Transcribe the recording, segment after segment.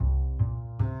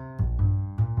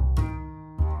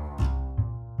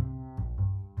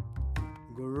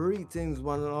Greetings,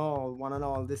 one and all, one and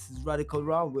all. This is Radical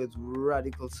Raw with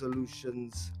Radical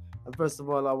Solutions. And first of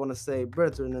all, I want to say,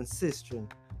 brethren and sistren,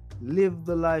 live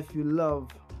the life you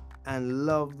love and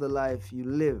love the life you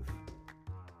live.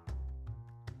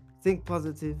 Think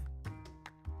positive,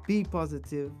 be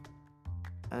positive,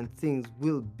 and things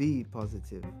will be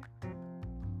positive.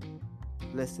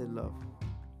 Blessed love.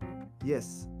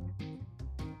 Yes.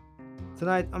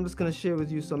 Tonight, I'm just going to share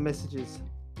with you some messages,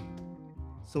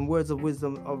 some words of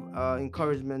wisdom, of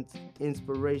encouragement,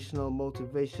 inspirational,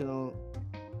 motivational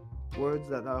words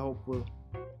that I hope will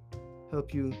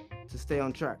help you to stay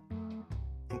on track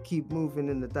and keep moving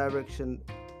in the direction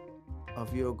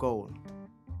of your goal.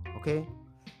 Okay?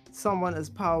 Someone as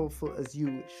powerful as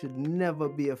you should never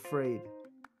be afraid.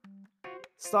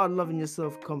 Start loving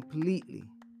yourself completely.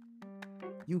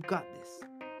 You got this.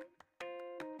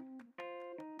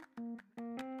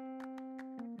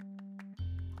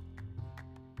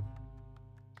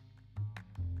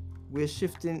 We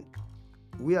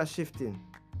are shifting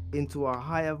into a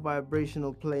higher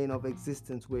vibrational plane of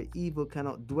existence where evil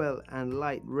cannot dwell and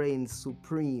light reigns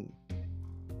supreme.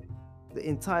 The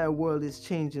entire world is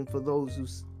changing for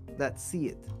those that see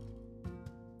it.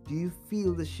 Do you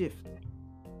feel the shift?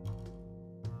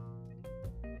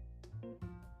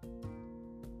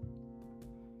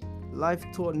 Life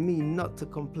taught me not to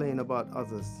complain about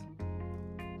others.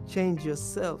 Change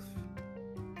yourself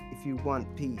if you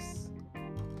want peace.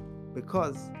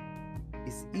 Because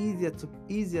it's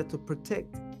easier to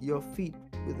protect your feet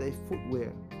with a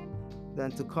footwear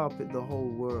than to carpet the whole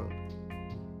world.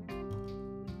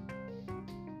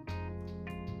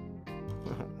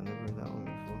 I never heard that one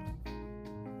before.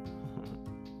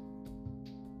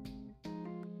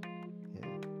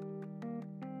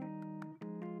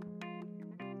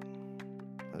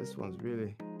 Now this one's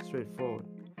really straightforward.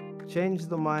 Change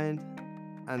the mind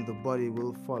and the body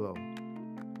will follow.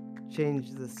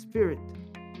 Change the spirit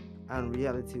and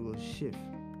reality will shift.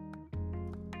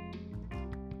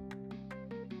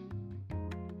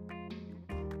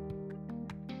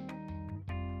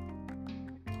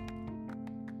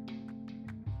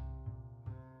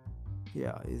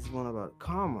 Yeah, it's one about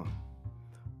karma.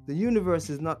 The universe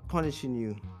is not punishing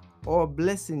you or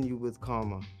blessing you with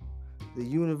karma. The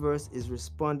universe is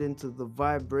responding to the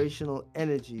vibrational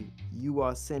energy you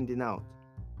are sending out.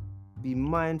 Be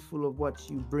mindful of what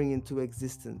you bring into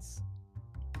existence.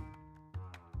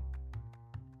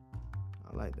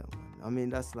 I like that one. I mean,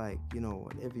 that's like,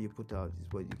 whatever you put out is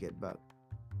what you get back.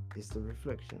 It's the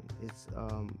reflection. It's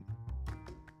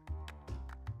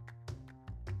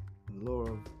law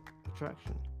of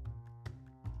attraction.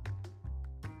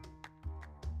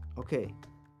 Okay,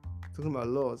 talking about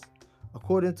laws.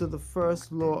 According to the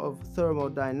first law of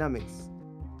thermodynamics,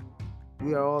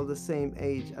 we are all the same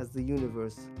age as the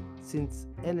universe, since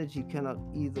energy cannot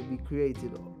either be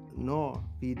created nor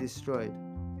be destroyed.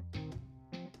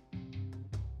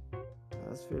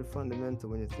 That's very fundamental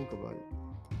when you think about it.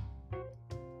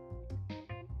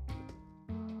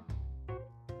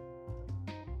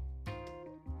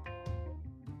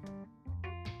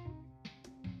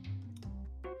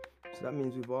 So that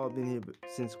means we've all been here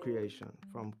since creation,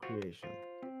 from creation.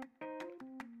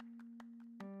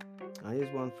 And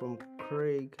here's one from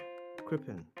Craig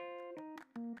Crippen.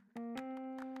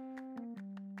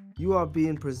 You are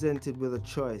being presented with a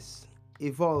choice,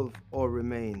 evolve or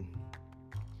remain.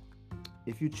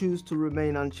 If you choose to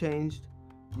remain unchanged,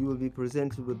 you will be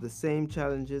presented with the same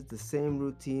challenges, the same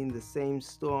routine, the same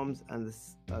storms, and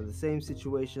the same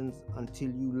situations until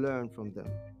you learn from them.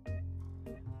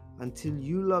 Until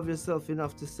you love yourself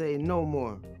enough to say no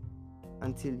more,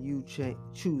 until you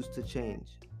choose to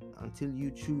change, until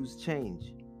you choose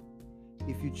change.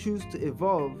 If you choose to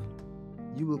evolve,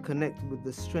 you will connect with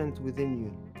the strength within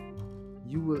you.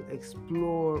 You will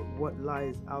explore what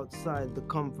lies outside the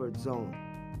comfort zone.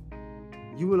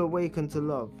 You will awaken to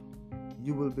love.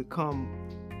 You will become.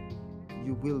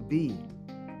 You will be.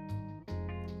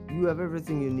 You have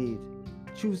everything you need.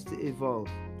 Choose to evolve.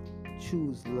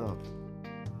 Choose love.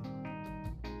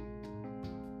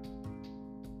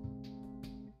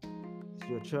 It's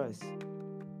your choice.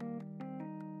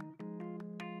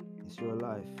 It's your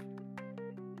life.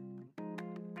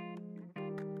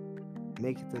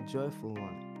 Make it a joyful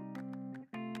one.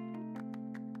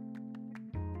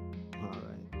 All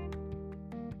right.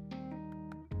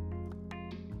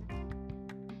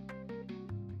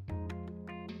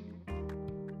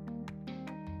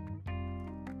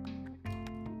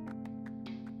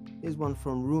 Here's one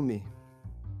from Rumi.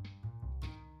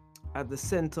 At the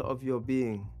center of your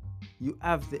being, you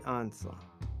have the answer.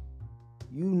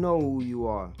 You know who you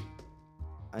are,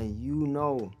 and you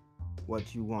know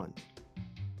what you want.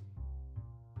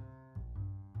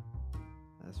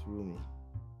 Rumi.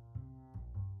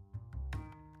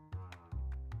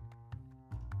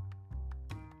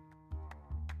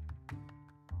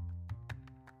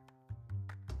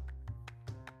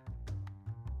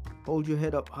 Hold your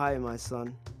head up high, my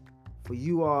son, for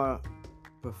you are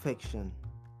perfection,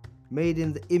 made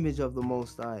in the image of the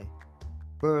Most High,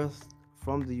 birthed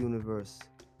from the universe.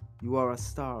 You are a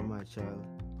star, my child.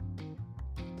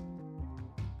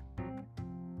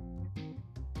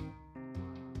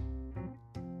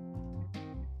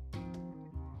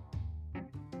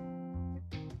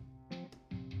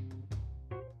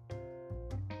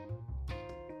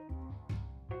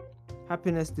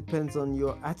 Happiness depends on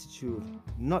your attitude,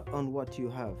 not on what you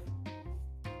have.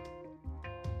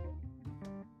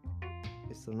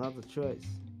 It's another choice.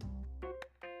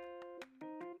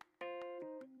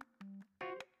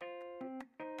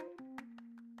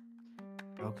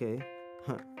 Okay,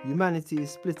 humanity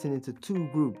is splitting into two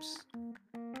groups: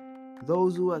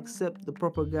 those who accept the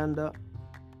propaganda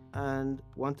and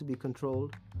want to be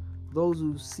controlled, those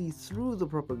who see through the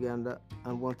propaganda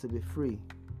and want to be free.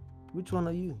 Which one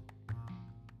are you?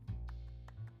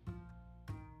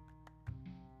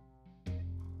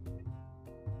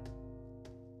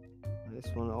 And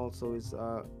this one also is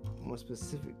more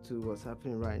specific to what's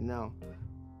happening right now.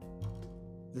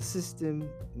 The system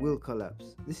will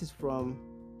collapse. This is from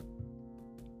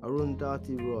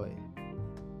Arundhati Roy.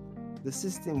 The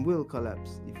system will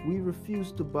collapse if we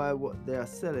refuse to buy what they are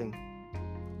selling.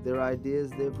 Their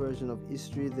ideas, their version of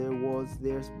history, their wars,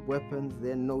 their weapons,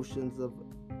 their notions of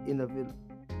inevitability,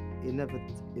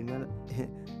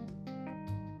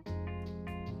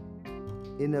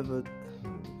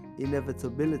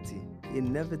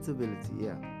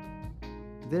 yeah.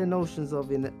 Their notions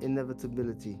of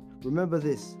inevitability. Remember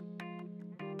this: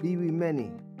 be we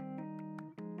many,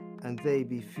 and they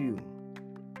be few.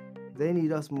 They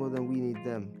need us more than we need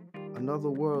them. Another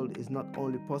world is not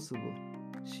only possible,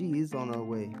 she is on her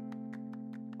way.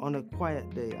 On a quiet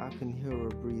day, I can hear her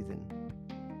breathing.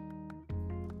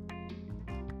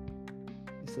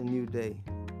 It's a new day.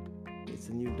 It's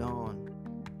a new dawn.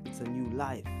 It's a new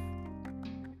life.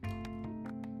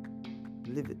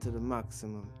 Live it to the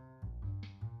maximum.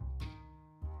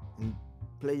 And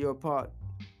play your part.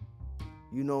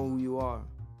 You know who you are.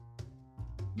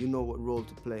 You know what role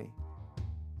to play.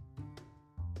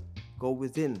 Go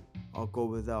within or go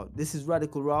without. This is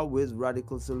Radical Raw with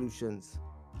Radical Solutions.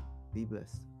 Be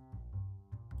blessed.